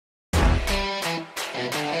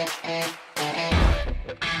Merry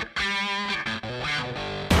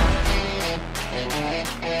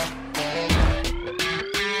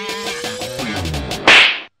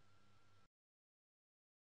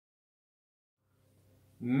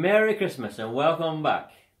Christmas and welcome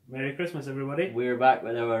back. Merry Christmas, everybody. We're back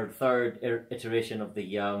with our third iteration of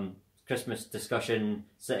the Christmas discussion,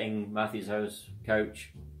 sitting Matthew's house,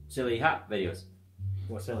 couch, silly hat videos.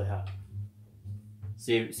 What silly hat?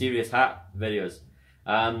 Serious hat videos.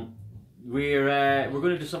 We're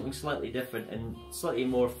going to do something slightly different and slightly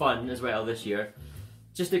more fun as well this year.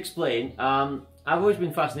 Just to explain, I've always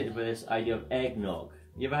been fascinated by this idea of eggnog.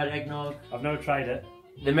 You ever had eggnog? I've never tried it.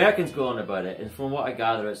 The Americans go on about it, and from what I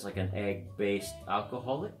gather, it's like an egg-based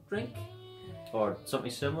alcoholic drink, or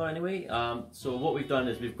something similar anyway. So what we've done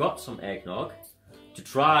is we've got some eggnog to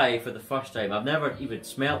try for the first time. I've never even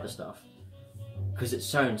smelt the stuff, because it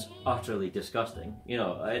sounds utterly disgusting. You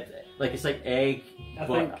know, it's like egg. I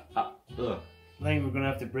think we're going to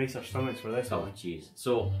have to brace our stomachs for this one. Oh jeez.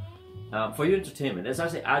 So, for your entertainment, it's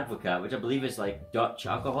actually Advocaat, which I believe is like Dutch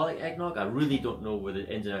alcoholic eggnog. I really don't know where the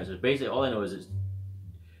ins and outs is. Basically, all I know is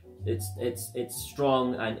it's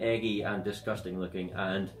strong and eggy and disgusting looking,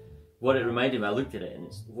 and what it reminded me, I looked at it, and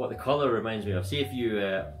it's what the colour reminds me of. See if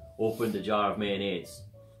you opened a jar of mayonnaise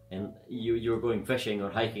and you were going fishing or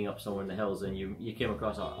hiking up somewhere in the hills, and you came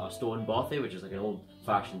across a stone bothy, which is like an old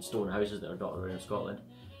fashioned stone houses that are dotted around Scotland.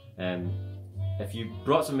 If you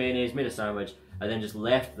brought some mayonnaise, made a sandwich, and then just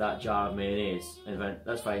left that jar of mayonnaise and went,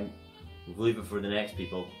 that's fine, we'll leave it for the next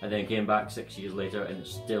people, and then came back 6 years later and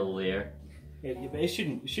it's still there. Yeah, but it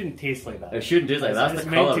shouldn't taste like that. It shouldn't taste like that. That's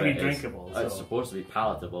the colour. It's meant to be drinkable. So. It's supposed to be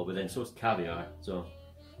palatable, but then so is caviar. So,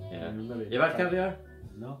 yeah. Maybe You've had caviar?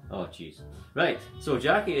 No. Oh, jeez. Right. So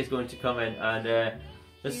Jackie is going to come in, and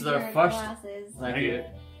this is our first. Glasses. Thank you.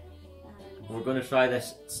 We're going to try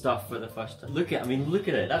this stuff for the first time. Look at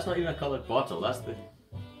it. That's not even a coloured bottle. That's the.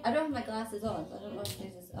 I don't have my glasses on, so I don't know if this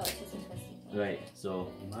is. Oh, it's just interesting. Right.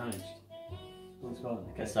 So. Managed. What's called?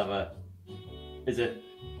 Let's have a. Is it?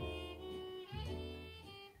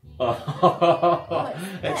 Oh,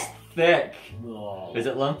 it's thick. Oh. Is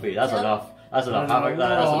it lumpy? That's enough. That's enough. No, Have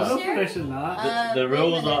that. I'm finishing that. The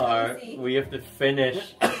rules are we have to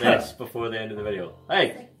finish this before the end of the video.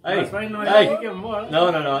 Hey, That's fine. No, hey. you give him more.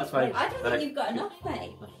 No, that's fine. I don't think you've got enough,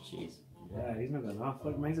 mate. Oh, jeez. Yeah, he's not got enough.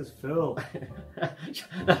 Look, mine's is full.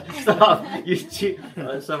 Stop. You cheat.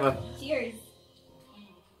 Let's have a. Cheers.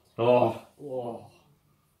 Oh. Whoa.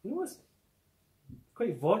 You know what's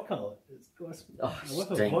quite vodka? It's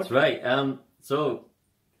stinks. Right. So,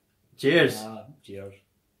 cheers. Cheers.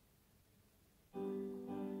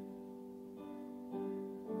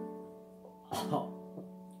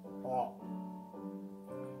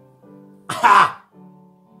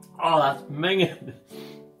 Oh, that's minging.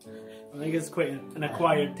 I think it's quite an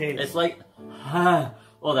acquired taste. It's like,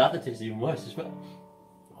 oh, the aftertaste is even worse. It's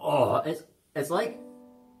like,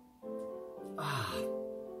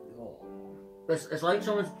 it's like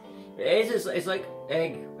someone's. It's like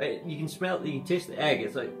egg. You can smell it. You can taste the egg.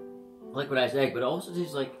 It's like liquidized egg, but it also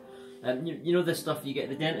tastes like, you know this stuff you get at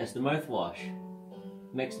the dentist, the mouthwash.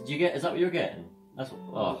 Mixed. Do you get? Is that what you're getting? That's.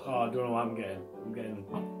 Oh, I don't know what I'm getting. I'm getting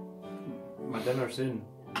my dinner soon.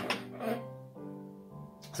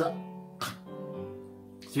 So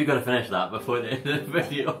we've got to finish that before the end of the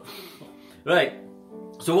video. Right.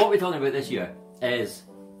 So what we're talking about this year is,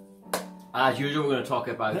 as usual, we're going to talk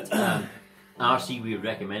about RC we would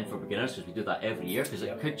recommend for beginners, because we do that every year, because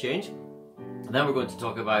it could change. And then we're going to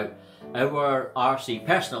talk about our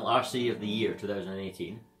personal RC of the year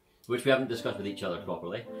 2018, which we haven't discussed with each other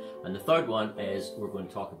properly. And the third one is we're going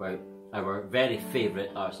to talk about our very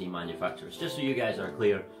favourite RC manufacturers, just so you guys are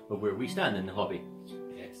clear of where we stand in the hobby.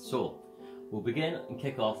 Yes. So we'll begin and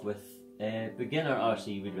kick off with beginner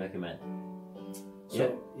RC we'd recommend.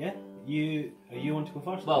 So yeah, you want to go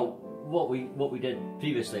first? Well, what we did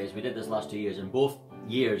previously is we did this last 2 years, and both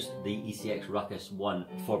years the ECX Ruckus won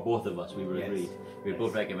for both of us. We were agreed. We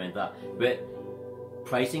both recommend that, but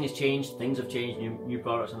pricing has changed, things have changed, new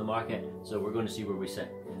products on the market, so we're going to see where we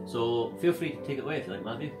sit. So feel free to take it away if you like,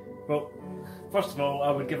 Matthew. Well, first of all,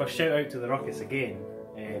 I would give a shout out to the Ruckus again.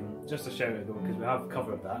 Just a shout out though, because we have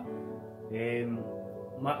covered that.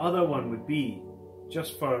 My other one would be,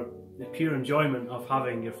 just for the pure enjoyment of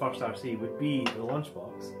having your first RC, would be the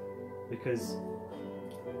lunchbox, because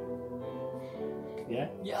yeah,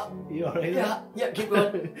 you alright? Yeah, keep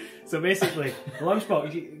going. So basically, the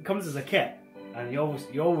lunchbox it comes as a kit, and you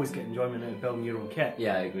always get enjoyment out of building your own kit.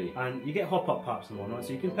 Yeah, I agree. And you get hop-up parts and whatnot,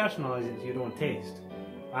 so you can personalise it to your own taste,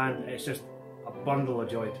 and it's just a bundle of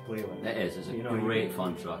joy to play with. It is. It's a great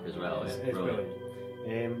fun truck as well. It's brilliant.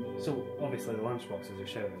 So obviously the lunchboxes are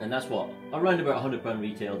shouting. And that's what, around about £100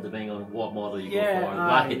 retail, depending on what model you go for. Yeah,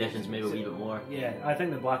 Black editions maybe a wee bit more. Yeah, I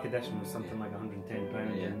think the black edition was something like £110,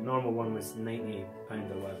 Yeah. and the normal one was £90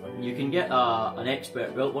 or whatever. You can get an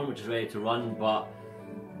expert built one which is ready to run, but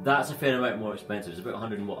that's a fair amount more expensive. It's about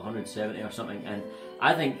 170 or something, and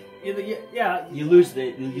I think you lose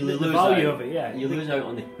the value of it. Yeah, you lose out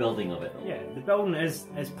on the building of it. Yeah, the building is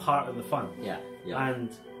part of the fun. Yeah. And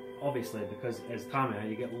obviously, because it's Tamiya,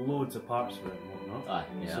 you get loads of parts for it and whatnot.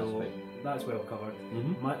 Yeah, so that's well covered.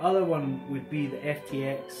 Mm-hmm. My other one would be the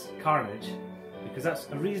FTX Carnage, because that's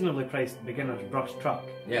a reasonably priced beginner's brush truck.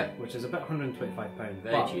 Yeah. Which is about £125.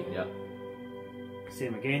 Very cheap. Yeah.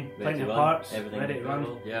 Same again, Ready plenty to of run, parts, everything ready to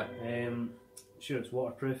run. Yeah. Sure, it's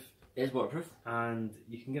waterproof. It is waterproof. And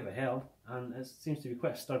you can give it hell, and it seems to be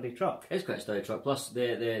quite a sturdy truck. It's quite a sturdy truck. Plus,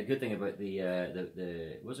 the good thing about the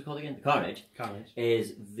what's it called again? The Carnage. Carnage.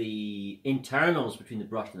 Is the internals between the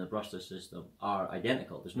brushed and the brushless system are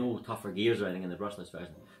identical. There's no tougher gears or anything in the brushless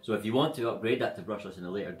version. So if you want to upgrade that to brushless in a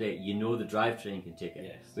later date, you know the drivetrain can take it,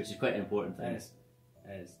 Yes. which is quite an important thing. It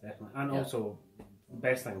is definitely. And also, the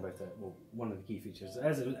best thing about it, well, one of the key features,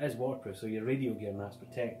 is waterproof, so your radial gear and that's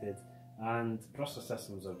protected, and brushless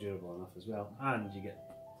systems are durable enough as well, and you get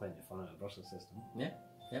plenty of fun out of a brushless system. Yeah.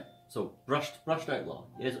 So brushed outlaw.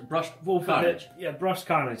 Is it brushed Carnage? Yeah, brushed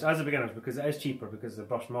Carnage as a beginner, because it is cheaper because the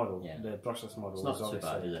brush model, the brushless model it's not is so obviously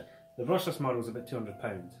bad, is it? the brushless model is about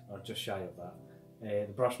 £200 or just shy of that.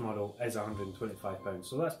 The brush model is £125,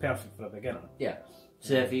 so that's perfect for a beginner. Yeah.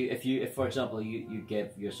 So if for example you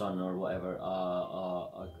give your son or whatever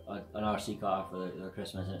an RC car for their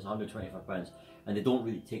Christmas and it's £125 and they don't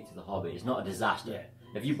really take to the hobby, it's not a disaster. Yeah.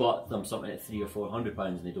 If you bought them something at £300 or £400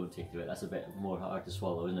 and they don't take to it, that's a bit more hard to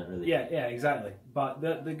swallow, isn't it? Really? Yeah, exactly. But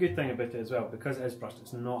the good thing about it as well, because it is brushed,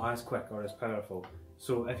 it's not as quick or as powerful.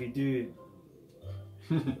 So if you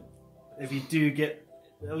do get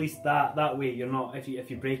at least that way, you're not, if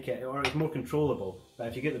you break it, or it's more controllable. But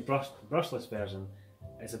if you get the brushless version,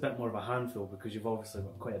 it's a bit more of a handful because you've obviously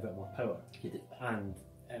got quite a bit more power, and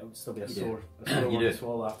it would still be a sore one to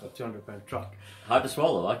swallow after a £200 truck. Hard to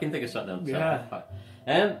swallow. I can think of something. Yeah.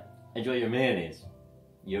 Enjoy your mayonnaise.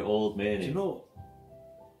 Your old mayonnaise. Do you know?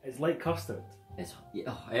 It's like custard. It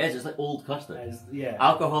is. It's like old custard. Yeah.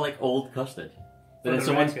 Alcoholic old custard. But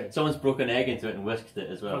then someone's broken an egg into it and whisked it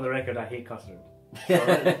as well. For the record, I hate custard. So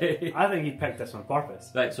I think he picked this on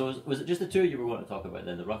purpose. Right. So was it just the two you were wanting to talk about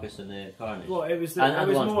then, the Ruckus and the Carnage? Well, it was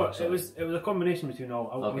a combination between all.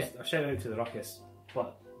 A shout out to the Ruckus,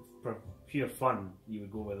 but for pure fun, you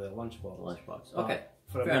would go with the lunchbox. Lunchbox. Okay.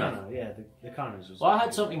 For fair enough. Yeah, the Carnage was. Well, I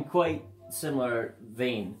had something quite similar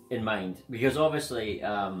vein in mind because obviously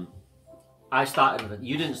I started with it.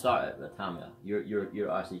 You didn't start it with Tamiya, your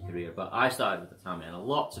RC career, but I started with the Tamiya, and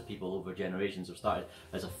lots of people over generations have started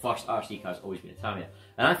as a first RC car has always been a Tamiya,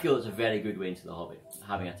 and I feel it's a very good way into the hobby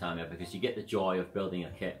having a Tamiya because you get the joy of building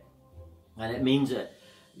a kit, and it means that.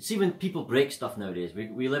 See, when people break stuff nowadays,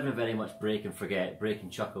 we live in a very much break and forget, break and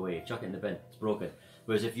chuck away, chuck it in the bin, it's broken.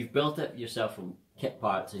 Whereas if you've built it yourself from kit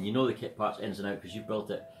parts and you know the kit parts ins and out because you've built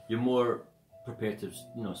it, you're more prepared to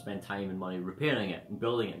spend time and money repairing it and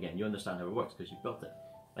building it again. You understand how it works because you've built it.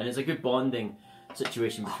 And it's a good bonding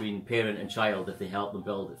situation between parent and child if they help them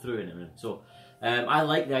build it through and everything. So I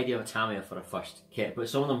like the idea of a Tamiya for a first kit, but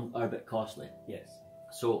some of them are a bit costly. Yes.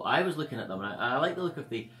 So I was looking at them, and I like the look of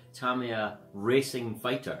the Tamiya Racing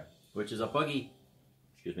Fighter, which is a buggy.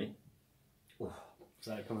 Excuse me. Is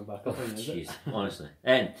that coming back up? Jeez, honestly.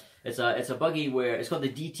 And it's a buggy where it's got the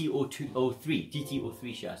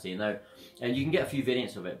DT03 chassis now, and you can get a few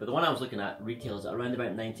variants of it. But the one I was looking at retails at around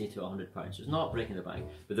about £90 to £100, so it's not breaking the bank.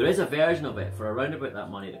 But there is a version of it for around about that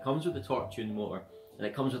money that comes with the torque tuned motor. And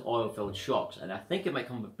it comes with oil-filled shocks, and I think it might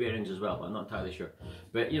come with bearings as well, but I'm not entirely sure.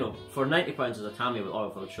 But for £90 as a Tamiya with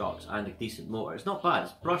oil-filled shocks and a decent motor, it's not bad.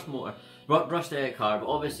 It's brushed motor, brushed car, but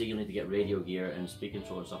obviously you need to get radio gear and speed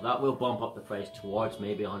control and stuff. That will bump up the price towards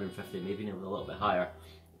maybe 150, maybe even a little bit higher.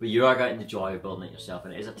 But you are getting the joy of building it yourself,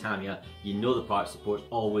 and it is a Tamiya. You know the parts support's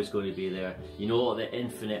always going to be there. You know all the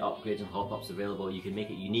infinite upgrades and hop-ups available. You can make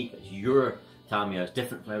it unique. It's your Tamiya. It's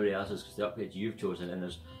different from everybody else's because the upgrades you've chosen, and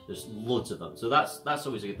there's loads of them. So that's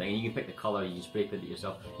always a good thing. And you can pick the colour, you can spray paint it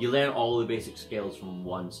yourself. You learn all the basic skills from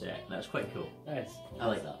one set. That's quite cool. Nice. I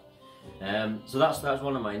like that. So that's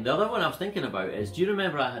one of mine. The other one I was thinking about is, do you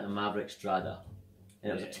remember I had a Maverick Strada?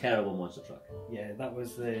 And it was a terrible monster truck. Yeah, that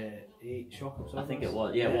was the 8 shock absorbers. I think it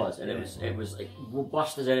was. Yeah, it was, and it was like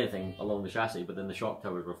robust as anything along the chassis, but then the shock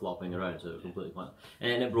towers were flopping around, so it was completely pointless.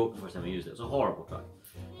 And it broke the first time I used it. It was a horrible truck.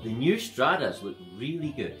 The new Stradas look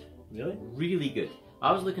really good. Really? Really good.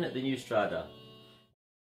 I was looking at the new Strada.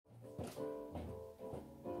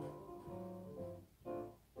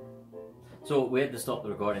 So we had to stop the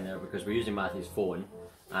recording there because we're using Matthew's phone,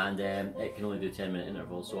 and it can only do 10-minute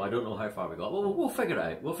intervals. So I don't know how far we got. Well, we'll figure it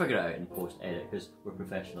out. We'll figure it out in post edit because we're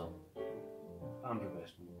professional. I'm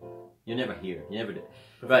professional. You're never here. You never do.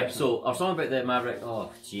 Right. So I was talking about the Maverick.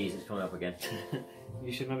 Oh, jeez, it's coming up again.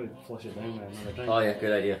 You should maybe flush it down with another drink. Oh yeah,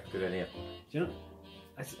 good idea. Good idea. Do you know?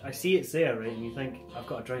 I see it's there, right? And you think, I've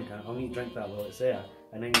got a drink. I'll need to drink that while it's there.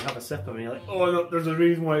 And then you have a sip of it and you're like, oh look, there's a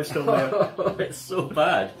reason why it's still there. It's so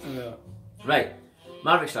bad. Yeah. Right.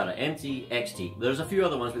 Maverick Strata, MT, XT. There's a few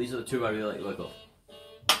other ones, but these are the two I really like the look of.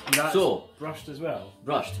 And that's So brushed as well.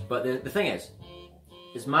 Brushed, but the thing is,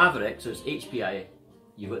 it's Maverick, so it's HPI.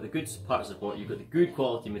 You've got the good part support, you've got the good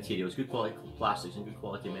quality materials, good quality plastics, and good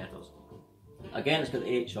quality metals. Again, it's got the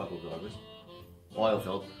 8 shock absorbers, oil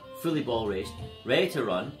filled, fully ball raced, ready to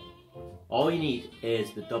run. All you need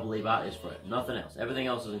is the AA batteries for it, nothing else. Everything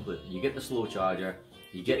else is included. You get the slow charger,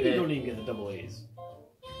 you get You don't even get the double A's.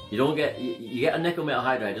 You don't get you get a nickel metal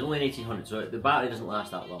hydride. It's only an 1800, so the battery doesn't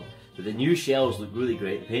last that long. But the new shells look really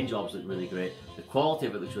great. The paint jobs look really great. The quality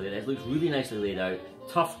of it looks really nice. It looks really nicely laid out.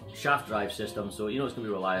 Tough shaft drive system, so you know it's going to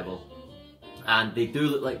be reliable. And they do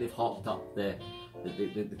look like they've hopped up the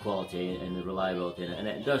quality and the reliability in it, and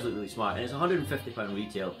it does look really smart. And it's £150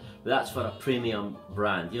 retail, but that's for a premium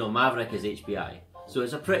brand. You know, Maverick is HPI, so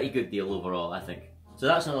it's a pretty good deal overall, I think. So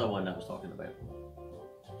that's another one I was talking about.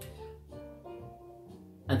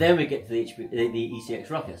 And then we get to the ECX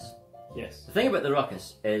Ruckus. Yes. The thing about the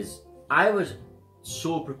Ruckus is I was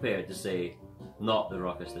so prepared to say not the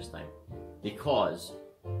Ruckus this time, because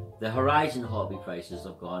the Horizon hobby prices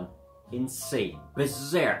have gone insane,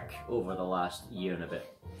 berserk over the last year and a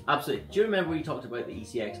bit. Absolutely. Do you remember we talked about the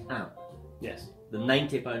ECX Amp? Yes. The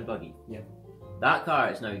 £90 buggy? Yep. That car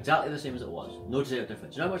is now exactly the same as it was. No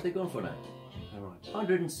difference. Do you know how much they're going for now? How much?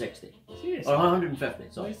 160. Seriously? Or 150,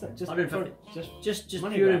 sorry. Why is that? Just 150. Just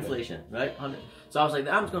money pure grabbing. inflation, right? 100. So I was like,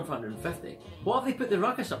 the Amp's going for 150. What have they put the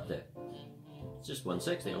Ruckus up to? It's just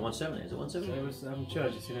 160 or 170. Is it 170? It was, I'm sure I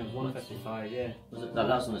just seen it was 155, yeah. Was it? No,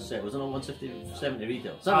 that's on the set. Was it on 150, 70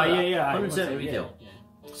 retail? Oh, Something like that. yeah. 170 retail. Yeah.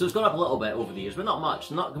 So it's gone up a little bit over the years, but not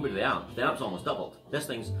much. Not compared to the Amp. The Amp's almost doubled. This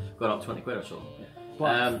thing's gone up 20 quid or so. Yeah.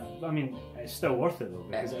 But, I mean, it's still worth it though,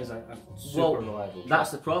 because it is a super reliable truck.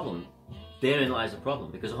 That's the problem. Therein lies the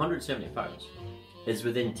problem, because £170 is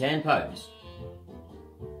within £10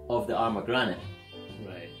 of the Armour Granite.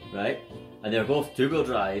 Right? And they're both two-wheel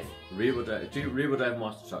drive, rear-wheel drive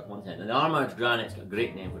monster truck, 110. And the Armour Granite's got a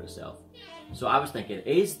great name for itself. So I was thinking,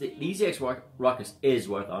 is the ECX Ruckus is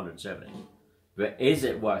worth 170, but is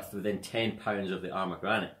it worth within £10 of the Armour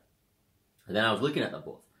Granite? And then I was looking at them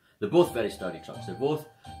both. They're both very sturdy trucks. They're both,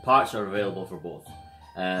 parts are available for both.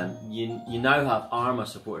 You now have Armour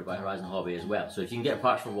supported by Horizon Hobby as well. So if you can get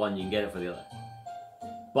parts for one, you can get it for the other.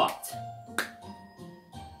 But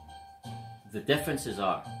the differences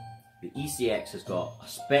are, the ECX has got a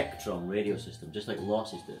Spectrum radio system, just like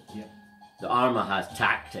Loss's do. Yep. The Armour has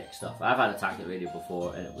Tactic stuff. I've had a Tactic radio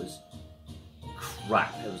before, and it was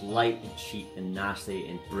crap. It was light and cheap and nasty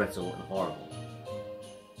and brittle and horrible.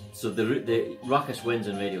 So the Ruckus wins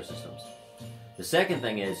in radio systems. The second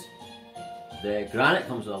thing is, the Granite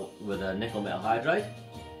comes with a nickel metal hydride.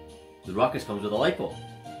 The Ruckus comes with a LiPo.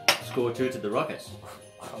 Score 2 to the Ruckus.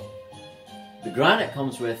 The Granite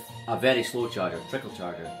comes with a very slow charger, trickle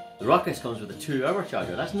charger. The Ruckus comes with a 2-hour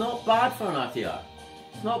charger. That's not bad for an RTR.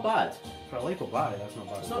 It's not bad. For a LiPo battery, that's not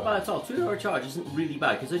bad. It's not bad at all. 2-hour charge isn't really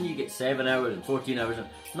bad, because then you get 7 hours and 14 hours. And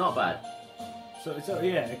not bad. So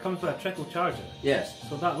yeah, it comes with a trickle charger. Yes.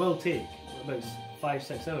 So that will take about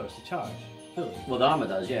 5-6 hours to charge fully. Well, the Armour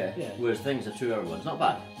does, yeah. Yeah. Whereas things are 2-hour ones. Not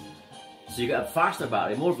bad. So you get a faster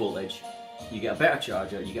battery, more voltage. You get a better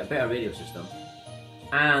charger. You get a better radio system,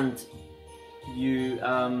 and you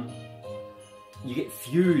get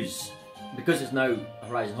Fuse, because it's now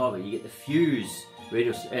Horizon Hobby. You get the Fuse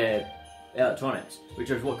radio electronics, which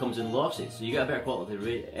is what comes in Loss's. So you get a better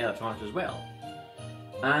quality electronics as well.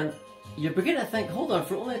 And you're beginning to think, hold on,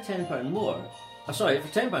 for only £10 more, sorry, for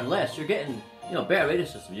 £10 less, you're getting, you know, better radio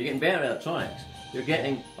system, you're getting better electronics, you're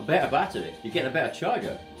getting a better battery, you're getting a better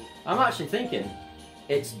charger. I'm actually thinking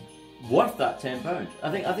it's worth that £10.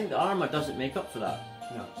 I think the Armour doesn't make up for that.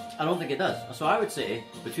 No. I don't think it does. So I would say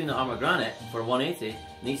between the Armour Granite for 180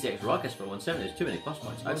 and the ECX Ruckus for 170, there's too many plus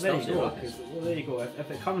points. I'd still say Ruckus. Well, there you go.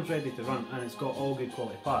 If it comes ready to run and it's got all good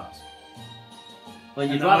quality parts, Well,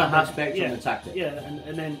 you'd And the rather armour- have Spectrum than Tactic. Yeah,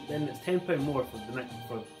 and then it's £10 more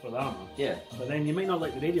for the armour. Yeah. But then you might not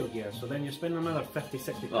like the radio gear, so then you're spending another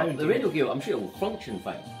 £50-60. Well, the radio gear, I'm sure it will function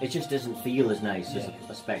fine. It just doesn't feel as nice as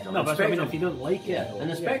a Spectrum. No, And but I Spectrum, mean, if you don't like it. yeah, and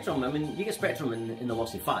the Spectrum, I mean, you get Spectrum in the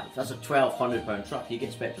Lossy 5. That's a £1,200 truck. You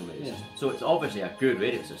get Spectrum radio system. So it's obviously a good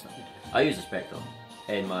radio system. I use a Spectrum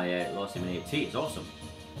in my Lossy Mini 8T. It's awesome.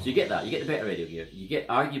 So you get that. You get the better radio gear. You get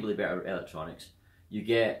arguably better electronics. You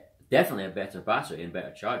get definitely a better battery and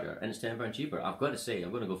better charger, and it's £10 cheaper. I've got to say, I'm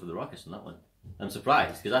going to go for the Ruckus on that one. I'm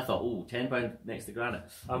surprised because I thought, oh, £10 next to Granite.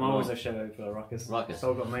 I'm always a shout out for the Ruckus.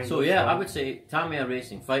 So yeah, I would say Tamiya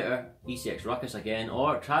Racing Fighter, ECX Ruckus again,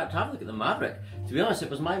 or try a look at the Maverick. To be honest, if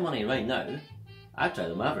it was my money right now, I'd try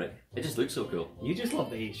the Maverick. It just looks so cool. You just love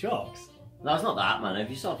the 8 shocks. No, it's not that, man. If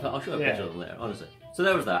you saw, I'll show you a picture of them later. Honestly. So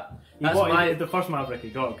there was that. The first Maverick he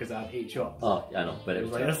got because it had 8 shocks. Oh, yeah, I know, but it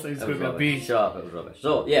was like, terrible. this It is was going to rubbish. be a beast. Shut up, it was rubbish.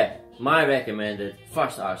 So yeah, my recommended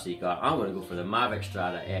first RC car. I'm going to go for the Mavic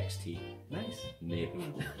Strada XT. Nice. Maybe.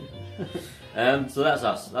 So that's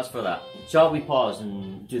us. That's for that. Shall we pause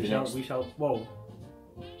and do the next? We shall. Whoa.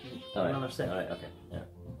 All right. Another set. All right. Okay. Yeah.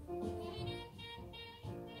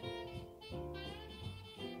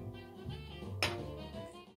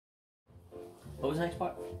 What was the next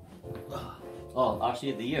part? Oh,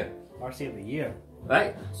 RC of the year. RC of the year.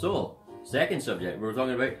 Right. So, second subject. We were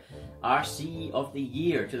talking about RC of the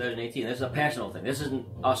year 2018. This is a personal thing. This isn't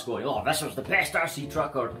us going, oh, this was the best RC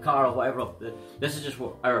truck or car or whatever. This is just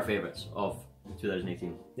what our favourites of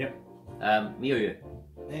 2018. Yep. Me or you?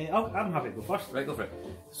 I'm happy to go first. Right, go for it.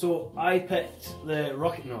 So I picked the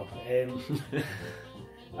Rocket Knob.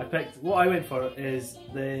 What I went for is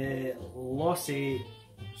the Lossy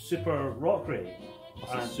Super Rock Ray.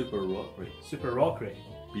 Super Rock Ray. Super Rock Ray.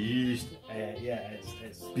 Beast. Yeah,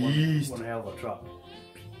 it's Beast. one hell of a truck.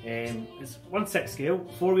 It's 1/6 scale,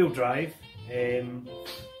 4-wheel drive. The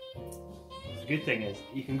good thing is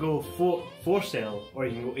you can go 4 cell or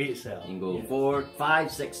you can go 8 cell. You can go 4,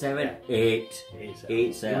 5, 6, 7, 8.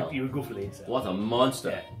 8 cell. You would go for the 8 cell. What a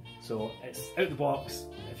monster. Yeah. So it's out the box.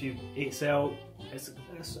 If you 8 cell, it's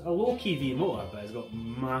a low key V motor, but it's got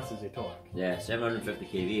masses of torque. Yeah, 750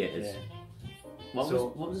 kV it is. Yeah. What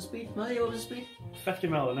was the speed? What was the speed? 50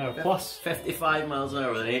 mile an hour plus 55 miles an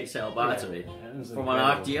hour with an 8 cell battery Yeah, from an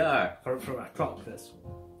RTR. from a truck that's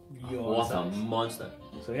What a monster.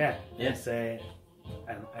 So yeah, Yeah.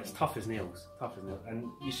 it's tough as nails, and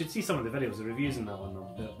you should see some of the videos, the reviews on that one.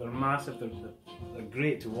 They're massive. They're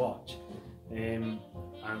great to watch, and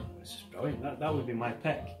it's just brilliant. That would be my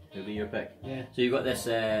pick. It would be your pick. Yeah. So you got this.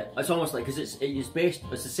 It's almost like because it's based.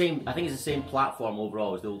 It's the same. I think it's the same platform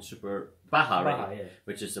overall as the old Super Baja, right? Yeah.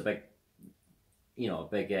 Which is a big,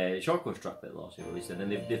 short course truck that Lossy released, and then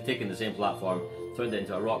they've taken the same platform, turned it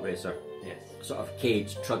into a rock racer, Yes. sort of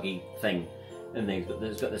cage truggy thing, and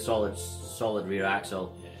it's got the solid rear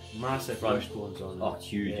axle. Massive Front. wishbones on. Oh, it's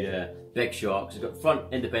huge, yeah. Big shocks. It's got front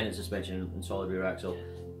independent suspension and solid rear axle.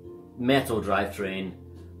 Metal drivetrain.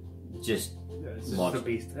 Just It's just monster. a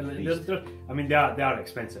beast. And Beast. they are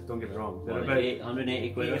expensive. Don't get me wrong. They're about 880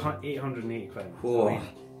 quid. 880 quid. Oh.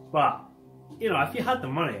 But if you had the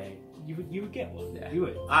money, you would get one. Yeah. You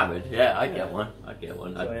would. I would, yeah, I'd Yeah. get one. I'd get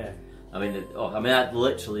one. So, yeah. That's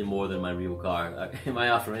literally more than my real car. My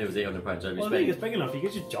after it was £800, so I'd be Well, I think spending. it's big enough. You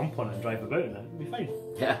could just jump on it and drive about in it. It'd be fine.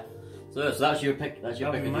 Yeah. So that's your pick. That's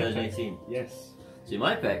your That'd pick be in my pick. 2018. Yes. So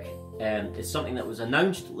my pick is something that was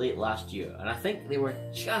announced late last year, and I think they were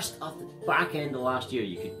just at the back end of last year.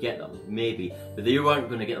 You could get them, maybe, but they weren't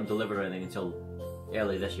going to get them delivered or anything until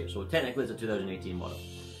early this year. So technically, it's a 2018 model.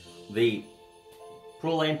 The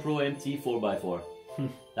Proline Pro MT 4x4.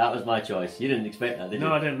 That was my choice. You didn't expect that, did you?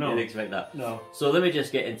 No, I didn't know. You didn't expect that. No. So let me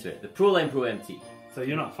just get into it. The Proline Pro MT. So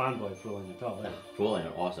you're not a fanboy of Proline at all, right? Proline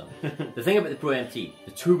are awesome. The thing about the Pro MT,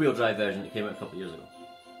 the 2-wheel drive version that came out a couple of years ago,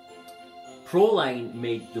 Proline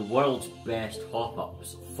made the world's best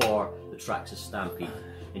hop-ups for the Traxxas Stampede.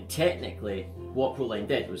 And technically, what Proline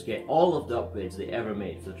did was get all of the upgrades they ever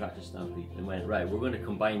made for the Traxxas Stampede and went, right, we're going to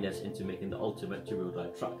combine this into making the ultimate 2-wheel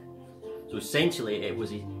drive truck. So essentially, it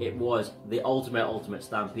was the ultimate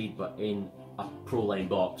Stampede, but in a Proline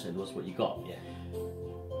box, and that's what you got. Yeah.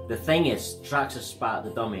 The thing is, Traxxas spat the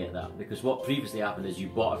dummy at that, because what previously happened is you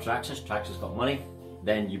bought a Traxxas got money,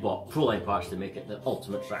 then you bought Proline parts to make it the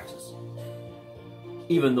ultimate Traxxas.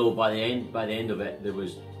 Even though by the end of it there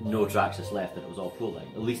was no Traxxas left and it was all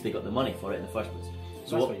Proline. At least they got the money for it in the first place.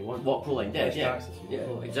 So That's what you want. what Proline did, Best yeah, Traxxas, yeah,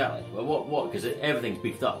 Proline. exactly. Well, because everything's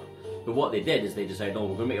beefed up. But what they did is they decided, no,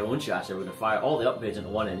 we're going to make our own chassis, we're going to fire all the upgrades into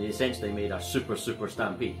one, and they essentially made a super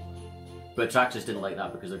Stampede. But Traxxas didn't like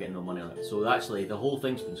that because they're getting no money on it. So actually, the whole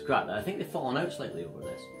thing's been scrapped. And I think they've fallen out slightly over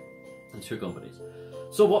this. and 2 companies.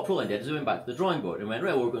 So what Proline did is they went back to the drawing board and went,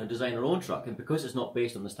 right, well, we're going to design our own truck, and because it's not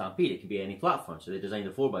based on the Stampede, it can be any platform. So they designed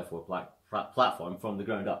a 4x4 platform from the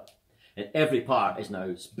ground up. And every part is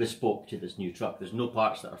now bespoke to this new truck. There's no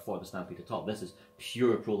parts that are for the Stampede at all. This is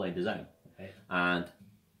pure Proline design. Okay. And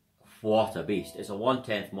what a beast. It's a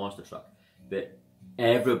 1/10 monster truck. But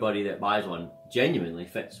everybody that buys one genuinely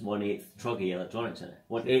fits 1/8 truggy electronics in it.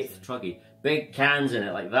 1/8 truggy. Big cans in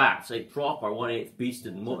it like that. It's like proper 1/8 beast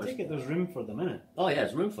in motors. I take it there's room for them in it. Oh yeah,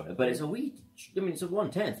 there's room for it. But it's a wee, I mean, it's a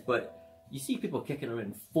 1/10. But you see people kicking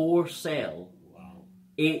around 4-cell,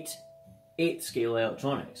 8 scale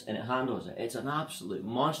electronics, and it handles it. It's an absolute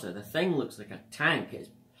monster. The thing looks like a tank.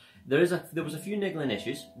 There was a few niggling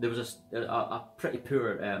issues. There was a pretty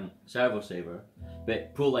poor servo saver,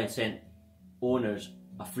 but Proline sent owners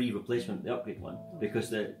a free replacement, the upgrade one, because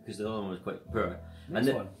the other one was quite poor. Nice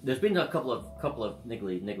and one. There's been a couple of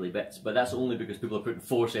niggly bits, but that's only because people are putting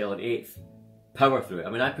 4-cell and 8th power through it.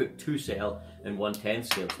 I mean, I put 2-cell and 1/10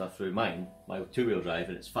 scale stuff through mine, my 2-wheel drive,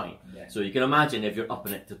 and it's fine. Yeah. So you can imagine if you're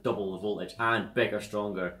upping it to double the voltage and bigger,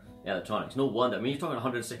 stronger electronics. No wonder. I mean, you're talking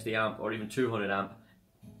 160 amp or even 200 amp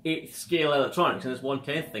 8th scale electronics, and this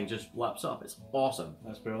 1/10 thing just laps up. It's awesome.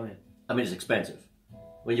 That's brilliant. I mean, it's expensive.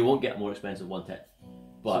 I mean, you won't get a more expensive 1/10.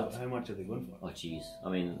 But so how much are they going for? Oh jeez, I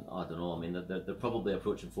mean, I don't know. I mean, they're probably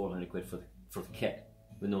approaching 400 quid for the kit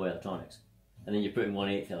with no electronics, and then you're putting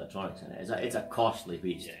 1/8 electronics in it. It's a costly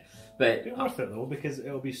beast. Yeah. But it'll be worth it though, because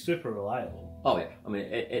it'll be super reliable. Oh yeah, I mean,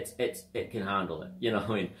 it can handle it. You know,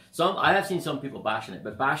 I mean, I have seen some people bashing it,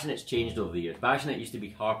 but bashing it's changed over the years. Bashing it used to be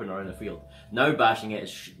harping around the field. Now bashing it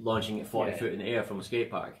is launching it 40 foot in the air from a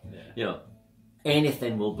skate park. Yeah. You know,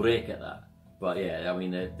 anything will break at that. But yeah, I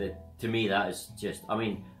mean, to me that is just. I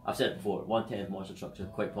mean, I've said it before. 1/10 monster trucks are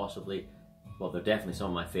quite possibly, well, they're definitely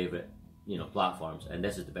some of my favourite, platforms, and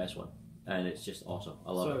this is the best one, and it's just awesome.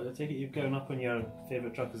 I love it. So I take it you've given up on your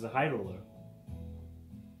favourite truck as a high roller.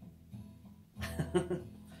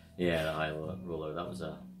 Yeah, the high roller. That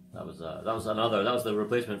was the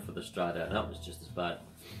replacement for the Strada, and that was just as bad.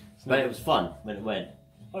 But it was fun when it went.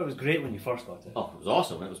 Oh, it was great when you first got it. Oh, it was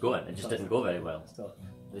awesome when it was going. It just didn't go very well. Still.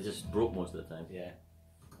 It just broke most of the time. Yeah.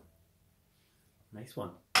 Nice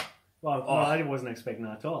one. Well, I wasn't expecting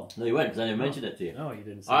that at all. No, you weren't, because I didn't mention it to you. No, you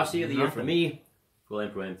didn't say RC of the year for me,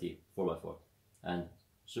 Proline Pro MT 4x4 and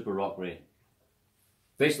Super Rock Ray.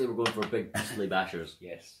 Basically, we're going for big beastly bashers.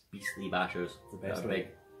 Yes. Beastly bashers. The best big.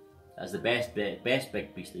 That's the best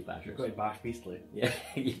big beastly bashers. You've got to bash beastly. Yeah,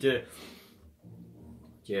 you do.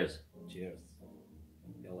 Cheers. Cheers.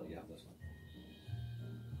 I'll let you have this one.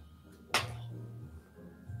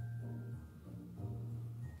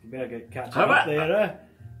 You better get catching up there,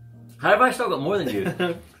 How have I still got more than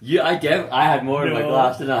you? I had more in my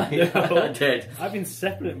glass tonight. No. I did. I've been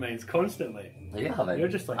sipping at mine constantly. You haven't. You're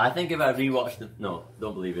just like. I think if I rewatched the. No,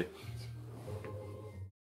 don't believe it.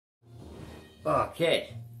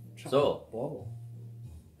 Okay. So. Bobble.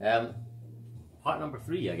 Part number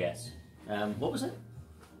 3, I guess. What was it?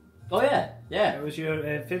 Oh yeah. It was your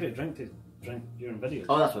favourite drink to drink during videos.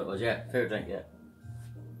 Oh, that's what it was. Yeah, favourite drink. Yeah.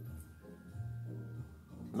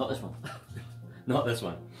 Not this one. Not this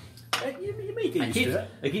one. You may get used to it.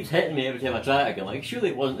 It keeps hitting me every time I try it again. Like, surely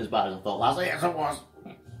it wasn't as bad as I thought last night. Yes, it was.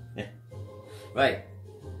 Yeah. Right.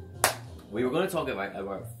 We were going to talk about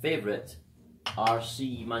our favourite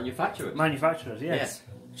RC manufacturers. Manufacturers, yes.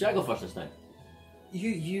 Yeah. Should I go first this time?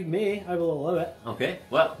 You may. I will allow it. Okay.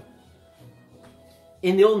 Well,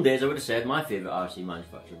 in the olden days, I would have said my favourite RC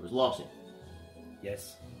manufacturer was Lossy.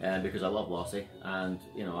 Yes. Because I love Lossy, and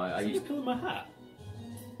I used to pulling my hat.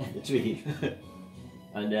 The tree.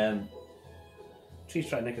 And tree's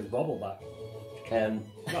trying to nick his bobble back.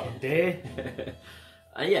 Not a day.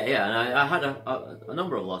 And and I had a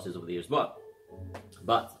number of losses over the years, but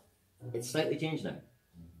it's slightly changed now,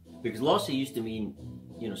 because Lossy used to mean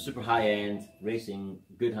super high end racing,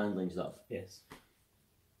 good handling stuff. Yes.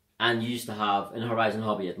 And you used to have in Horizon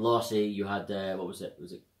Hobby at Lossy, you had what was it?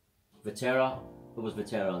 Was it Vitera? It was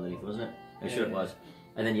Vitera underneath, wasn't it? I'm sure it was.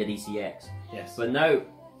 And then you had ECX. Yes. But now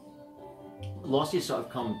Lossy has sort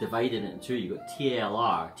of come divided into two. You've got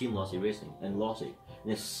TLR, Team Lossy Racing, and Lossy. And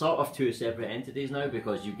they're sort of two separate entities now,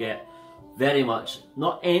 because you get very much,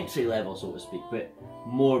 not entry level so to speak, but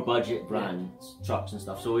more budget brands, trucks and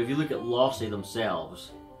stuff. So if you look at Lossy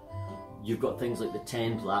themselves, you've got things like the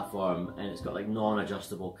 10 platform, and it's got like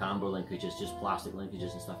non-adjustable camber linkages, just plastic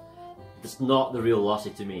linkages and stuff. It's not the real Lossy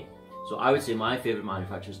to me. So I would say my favourite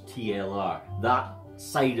manufacturer is TLR. That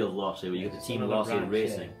side of Lossy, where you get the Team Lossy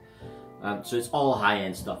Racing. So it's all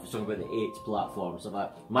high-end stuff. It's talking about the 8 platforms, stuff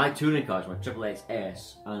like that. My touring cars, my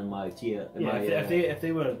XXX-S and my T. Yeah,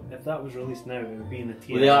 if that was released now, it would be in the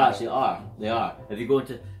T. Well, they are. They are. If you go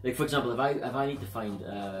into, like, for example, if I need to find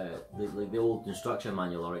the old instruction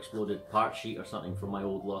manual or exploded part sheet or something from my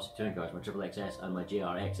old lossy touring cars, my XXX-S and my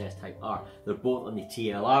JRXS Type R, they're both on the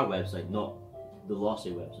TLR website, not the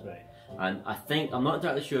lossy website. Right. And I think I'm not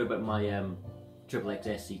entirely sure about my XXX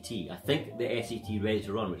SCT. I think the SCT Ready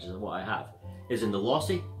to Run, which is what I have, is in the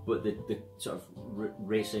lossy, but the sort of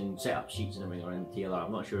racing setup sheets and everything are in TLR.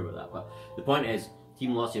 I'm not sure about that, but the point is,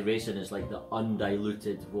 Team Lossy Racing is like the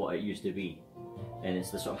undiluted what it used to be, and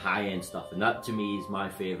it's the sort of high-end stuff, and that to me is my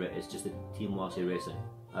favourite. It's just the Team Lossy Racing,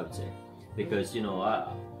 I would say, because you know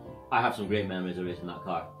I have some great memories of racing that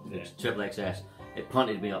car. It's XXX. It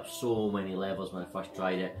punted me up so many levels when I first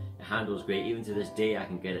tried it. It handles great. Even to this day, I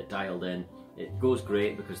can get it dialed in. It goes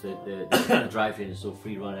great because the drivetrain is so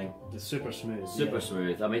free running. It's super smooth. Super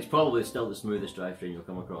smooth. I mean, it's probably still the smoothest drivetrain you'll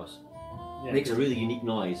come across. Yeah, It makes a really unique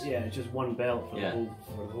noise. Yeah, it's just one belt for the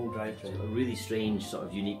whole drivetrain. A really strange sort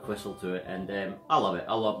of unique whistle to it, and I love it.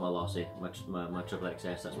 I love my Lossy, my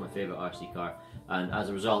XXX. That's my favourite RC car, and as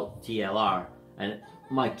a result, TLR. And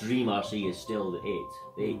my dream RC is still the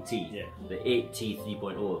 8T, the 8T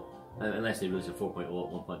 3.0, unless they release a 4.0 at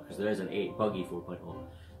one point, because there is an 8 buggy 4.0.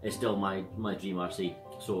 It's still my dream RC.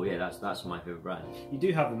 So yeah, that's my favourite brand. You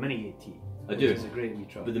do have the Mini 8T. I do. It's a great wee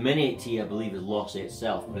truck. But the Mini 8T, I believe, is Lossy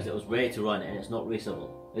itself, because it was ready to run and it's not raceable.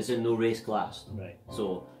 It's in no race class. Right.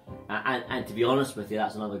 So, and to be honest with you,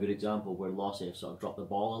 that's another good example where Lossy have sort of dropped the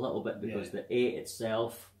ball a little bit, because the 8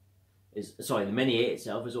 itself is, sorry, the Mini 8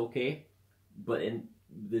 itself is okay, but in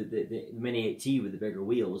the Mini 8T with the bigger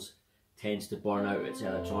wheels tends to burn out its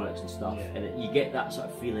electronics and stuff, and you get that sort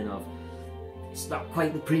of feeling of it's not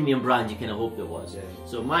quite the premium brand you kind of hoped it was. Yeah.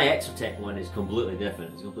 So my Exotech one is completely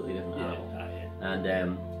different. It's a completely different animal. And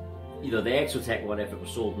you know, the Exotech one, if it was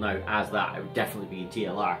sold now as that, it would definitely be in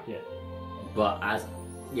TLR. Yeah. But as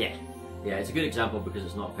it's a good example because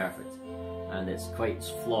it's not perfect, and it's quite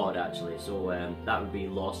flawed actually. So that would be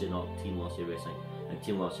Lossy, not Team Lossy Racing. And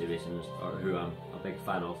Team Lossy Racing is who I'm a big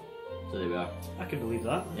fan of. So there we are. I can believe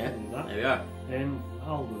that. Yeah. There we are.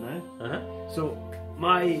 I'll go now. So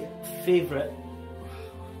my favourite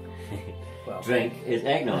drink is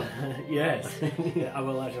eggnog. Yes. I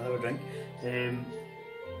will actually have a drink.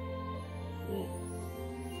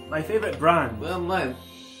 My favourite brand. Well, mine.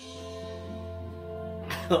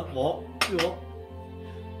 What?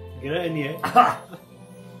 Get it in here.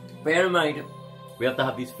 Bear in mind, we have to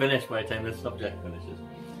have these finished by the time this subject finishes.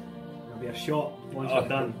 There'll be a shot once we're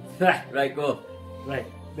done. Right, go. Right,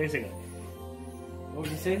 basically. What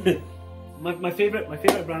was you saying? my favourite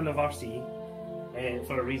brand of RC,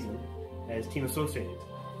 for a reason, is Team Associated.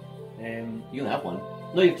 You only have one.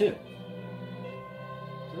 No, you have two.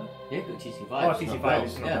 Yeah, you've got TC5. Oh, TC5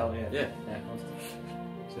 is not yeah.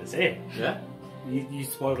 So it's it. Yeah. You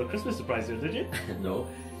spoiled a Christmas surprise there, did you? No.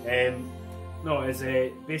 No, it's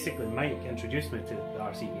basically Mike introduced me to the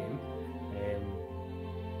RC game.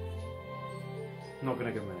 I'm not going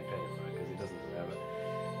to give him any credit for it because he doesn't deserve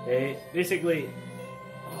it. Basically,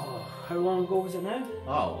 how long ago was it now?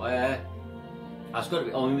 That's got to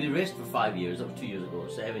be. I mean, we raced for 5 years. That was 2 years ago.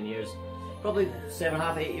 7 years, probably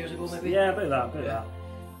 7.5, 8 years ago, maybe. Yeah, about that.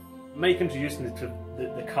 Mike introduced me to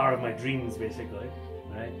the car of my dreams, basically.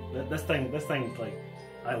 Right, this thing, like,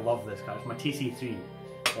 I love this car. It's my TC3.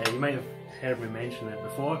 You might have heard me mention it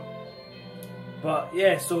before, but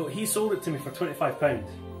yeah. So he sold it to me for £25,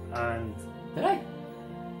 and did I?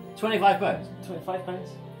 £25. £25.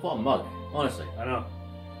 What a mug, honestly. I know,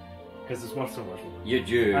 because it's worth so much more. You're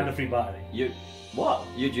due. And a free battery. You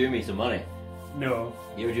due me some money. No.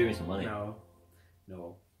 You due me some money. No.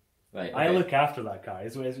 Right. Okay. I look after that car.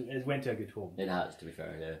 It went to a good home. It has, to be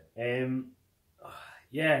fair. Yeah.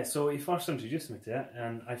 Yeah, so he first introduced me to it,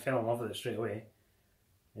 and I fell in love with it straight away.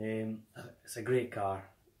 It's a great car.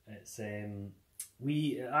 It's I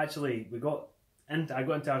got into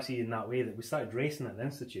RC in that way that we started racing at the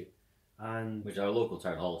Institute, and which is our local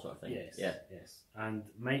town hall sort of thing. Yes. And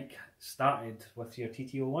Mike started with your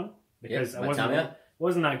TT01 because I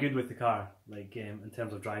wasn't that good with the car, like in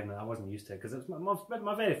terms of driving it. I wasn't used to it because it was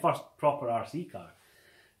my very first proper RC car,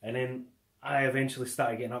 and then I eventually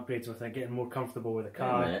started getting upgrades with it, getting more comfortable with the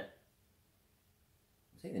car. Wait a minute.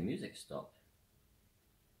 I think the music stopped.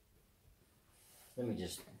 Let me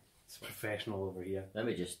just. It's professional over here. Let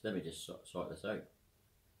me just sort this out.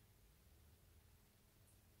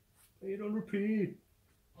 Play it on repeat.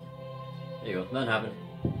 There you go. Nothing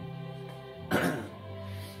happened.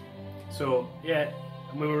 So yeah,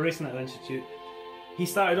 and we were racing at the Institute. He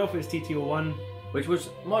started off with his TT01, which was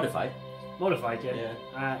modified. Modified, yeah.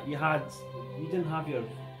 Yeah. You didn't have your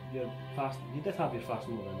fast. You did have your fast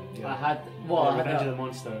mode in it. I had Revenge of the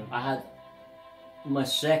Monster. I had my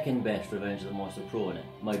second best Revenge of the Monster Pro in it.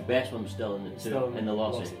 My best one was still in the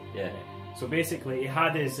Lossy. Yeah. So basically, he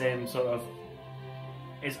had his sort of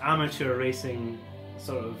his amateur racing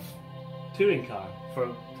sort of touring car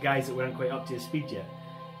for guys that weren't quite up to his speed yet.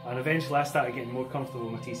 And eventually, I started getting more comfortable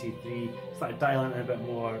with my TC3. Started dialing it a bit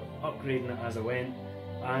more, upgrading it as I went.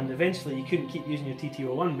 And eventually, you couldn't keep using your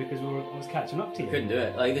TT01 because I was catching up to you. Couldn't do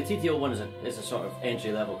it. Like the TT01 is a sort of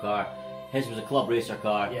entry level car. His was a club racer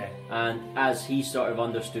car, yeah. And as he sort of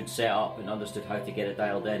understood setup and understood how to get it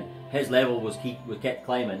dialed in, his level was kept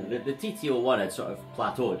climbing. The TT01 had sort of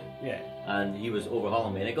plateaued, yeah, and he was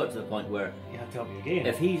overhauling me. And it got to the point where you had to help me again.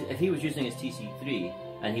 If he was using his TC3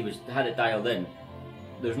 and he had it dialed in,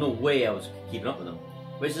 there's no way I was keeping up with him,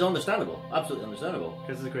 which is understandable, absolutely understandable.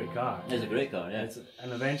 Because it's a great car. It's a great car, yeah.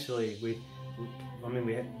 And eventually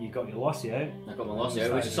you got your Lossy out. I got my Lossy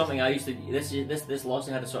out, which is something I used to. This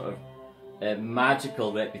Lossy had a sort of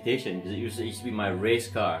magical reputation because it used to be my race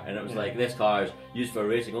car, and it was like, this car is used for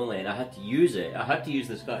racing only, and I had to use it. I had to use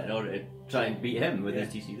this car in order to try and beat him with his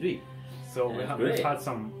TC3. So we've had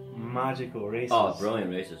some magical races. Oh,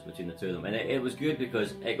 brilliant races between the two of them, and it was good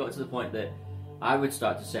because it got to the point that I would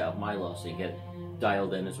start to set up my Lossy and get it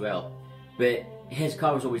dialed in as well, but his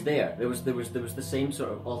car was always there. There was the same sort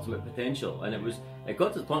of ultimate potential, and it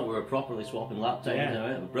got to the point where we were properly swapping lap times.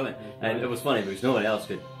 Yeah. It was brilliant, and it was funny because no one else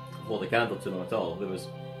could hold the candle to them at all. There was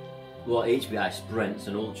HBI Sprints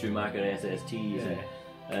and old Schumacher SSTs,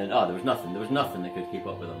 and there was nothing that could keep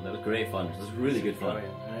up with them. It was great fun. It was really good fun.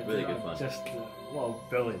 Really good fun. Just what a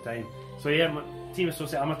brilliant time. So yeah, my Team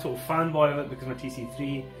Associate, I'm a total fanboy of it because of my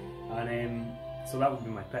TC3, and so that would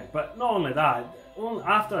be my pick. But not only that,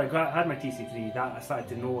 after I had my TC3, that I started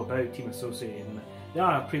to know about Team Associated, and they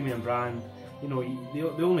are a premium brand. You know,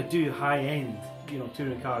 they only do high end,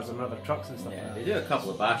 touring cars and other trucks and stuff. Yeah, like that. they do a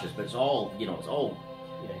couple of bashes, but it's all.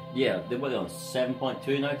 Yeah, they were on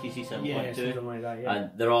 7.2 now, TC 7.2. Yeah, something like that. Yeah,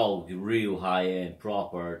 and they're all real high end,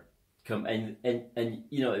 proper. And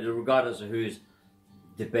regardless of who's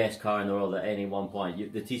the best car in the world at any one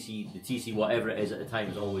point, the TC whatever it is at the time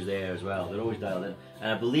is always there as well. They're always dialed in,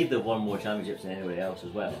 and I believe they've won more championships than anybody else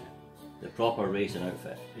as well. The proper racing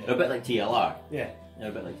outfit. Yeah. They're a bit like TLR. Yeah, they're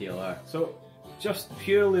a bit like TLR. So just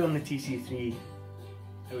purely on the TC3,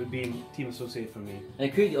 it would be Team Associated for me. And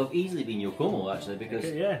it could have easily been Yokomo actually,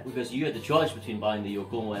 because you had the choice between buying the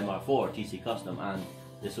Yokomo MR4 TC Custom and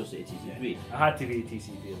the Associated TC3. Yeah. I had to be a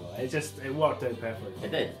TC3 though. It worked out perfectly.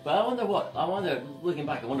 It did. But I wonder, looking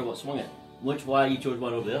back, what swung it. Why you chose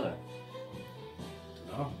one over the other?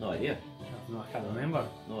 No idea. No, I can't remember.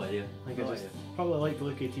 No idea. I think I just probably like the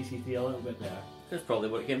look of TC3 a little bit better. That's probably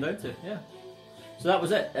what it came down to, yeah. So that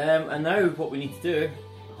was it. And now what we need to do...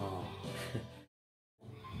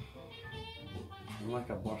 I'm like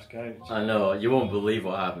a burst couch. I know, you won't believe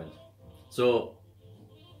what happened. So,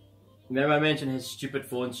 remember I mentioned his stupid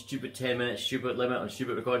phone, stupid 10 minutes, stupid limit on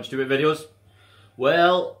stupid recording, stupid videos?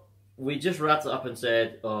 Well, we just wrapped it up and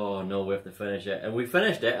said, oh no, we have to finish it. And we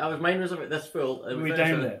finished it. Mine was about this full. And we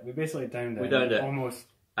downed it. We basically downed it. We downed it. Almost.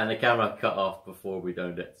 And the camera cut off before we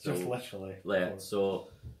downed it. So, just literally. Yeah, so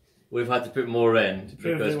we've had to put more in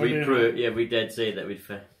because we did say that we'd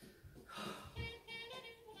finish.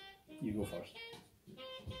 You go first.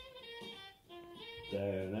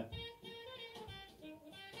 Down it.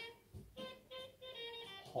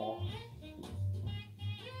 Oh.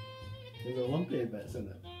 There's a lumpy bits in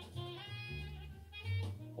it.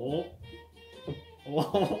 Oh.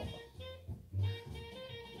 Oh.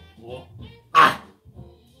 Oh. Ah!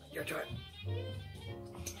 Your turn.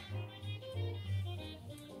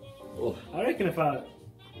 Oh. I reckon if I,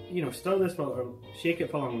 stir this or shake it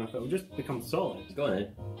for long enough, it will just become solid. Go on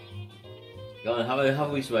then. Go on, have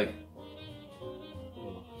a wee swig.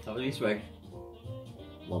 Have a wee swig.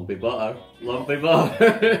 Lumpy butter. Lumpy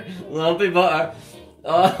butter. Lumpy butter.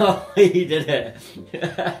 Oh, he did it.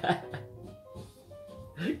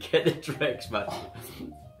 Get the tricks, man.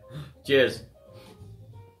 Cheers.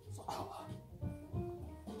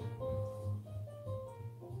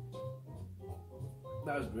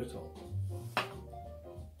 That was brutal.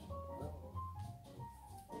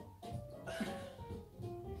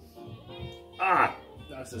 Ah!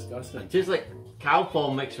 That's disgusting. It tastes like cow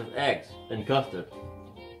paw mixed with eggs and custard.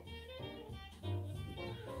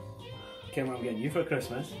 Kim, I'm getting you for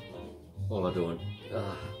Christmas. Oh, I don't.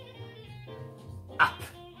 Ah!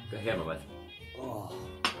 Got hair in my mouth. Oh.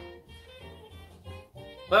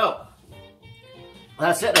 Well,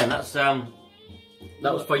 that's it then. That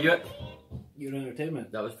was for you. Your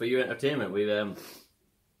entertainment. That was for your entertainment. We've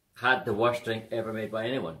had the worst drink ever made by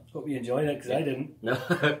anyone. Hope you enjoyed it, because I didn't. No,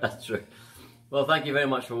 that's true. Well, thank you very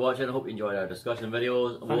much for watching. I hope you enjoyed our discussion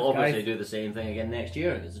videos. Thanks, We'll obviously guys. do the same thing again next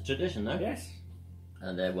year. It's a tradition now. Yes.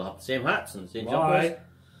 And we'll have the same hats and the same Bye. jumpers.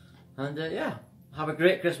 And yeah, have a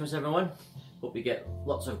great Christmas, everyone. Hope you get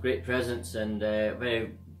lots of great presents and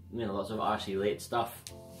lots of RC late stuff.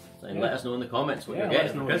 And let us know in the comments what you're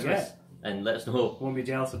getting for Christmas. And let us know. Won't be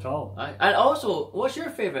jealous at all. And also, what's your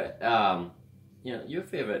favourite? Your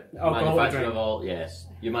favourite manufacturer of all? Yes,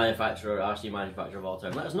 your RC manufacturer of all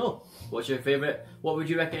time. Let us know. What's your favourite? What would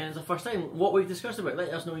you recommend as the first time? What we've discussed about? Let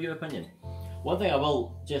us know your opinion. One thing I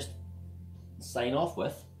will just sign off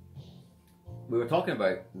with. We were talking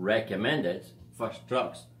about recommended first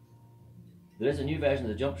trucks. There is a new version of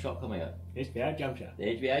the jump shot coming out. HBI jump shot. The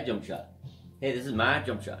HBI jump shot. Hey, this is my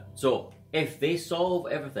jump shot. So if they solve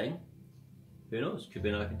everything, who knows? Could be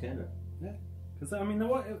another contender. Yeah. Because I mean,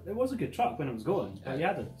 it was a good truck when it was going, but you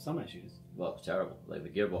had some issues. Well, it was terrible. Like the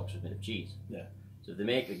gearbox was made of cheese. Yeah. So if they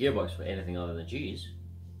make the gearbox for anything other than cheese,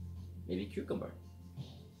 maybe cucumber.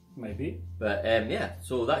 Maybe. But yeah,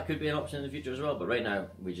 so that could be an option in the future as well. But right now,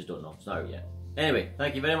 we just don't know. It's not out yet. Anyway,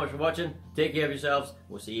 thank you very much for watching. Take care of yourselves.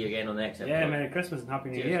 We'll see you again on the next episode. Yeah, Merry Christmas and Happy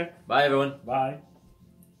New Cheers. Year. Bye, everyone. Bye.